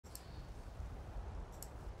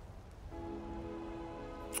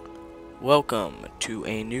Welcome to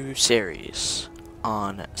a new series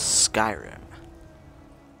on Skyrim.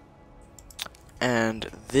 And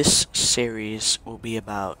this series will be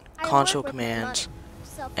about console commands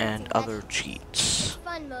and other cheats.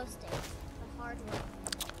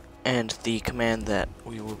 And the command that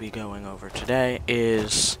we will be going over today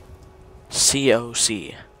is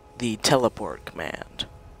COC, the teleport command.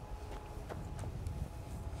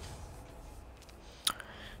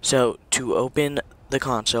 So to open the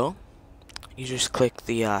console, you just click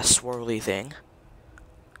the swirly thing,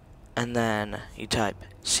 and then you type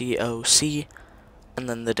COC, and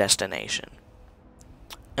then the destination.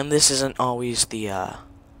 And this isn't always the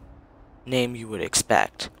name you would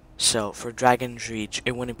expect. So for Dragon's Reach,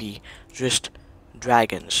 it wouldn't be just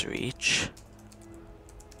Dragon's Reach.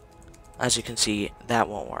 As you can see, that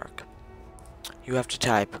won't work. You have to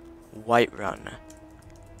type Whiterun,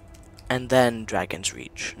 and then Dragon's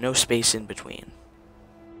Reach. No space in between.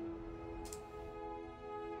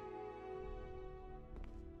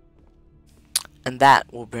 And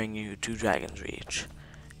that will bring you to Dragon's Reach.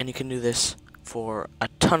 And you can do this for a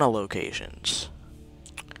ton of locations.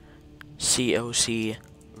 COC,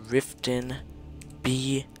 Riften,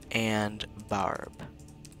 B, and Barb.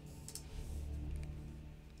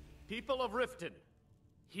 People of Riften,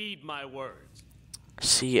 heed my words.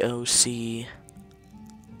 COC,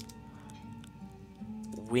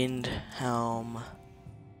 Windhelm,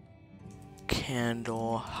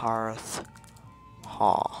 Candle, Hearth,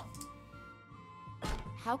 Hall.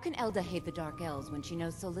 How can Elda hate the Dark Elves when she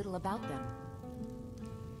knows so little about them?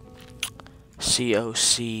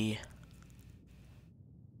 COC.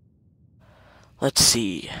 Let's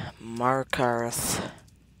see. Markarth,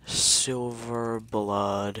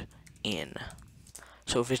 Silverblood, Inn.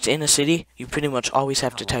 So if it's in a city, you pretty much always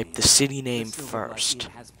have to type the city name first.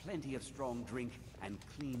 Has plenty of strong drink and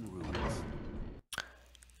clean rooms.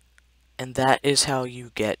 And that is how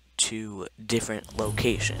you get to different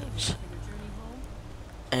locations.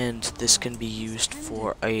 And this can be used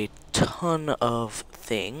for a ton of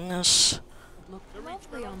things,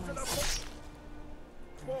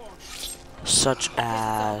 such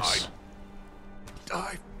as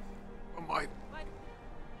a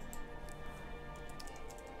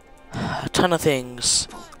ton of things.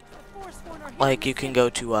 Like you can go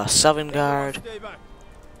to Sovngarde,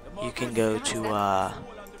 you can go to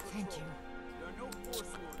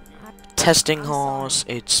testing halls.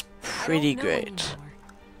 It's pretty great.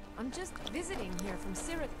 I'm just visiting here from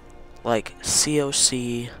Syria. Like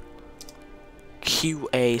COC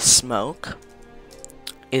QA Smoke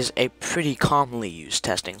is a pretty commonly used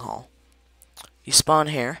testing hall. You spawn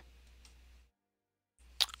here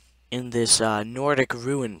in this Nordic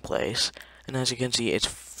ruin place, and as you can see, it's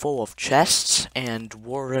full of chests and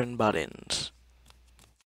Warren buttons.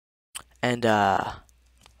 And I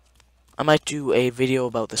might do a video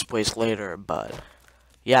about this place later, but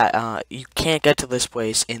yeah, you can't get to this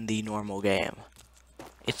place in the normal game.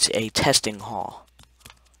 It's a testing hall.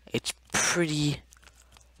 It's pretty...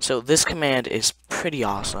 So this command is pretty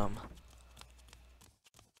awesome.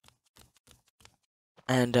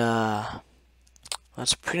 And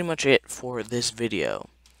that's pretty much it for this video.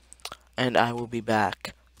 And I will be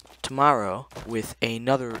back tomorrow with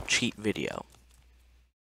another cheat video.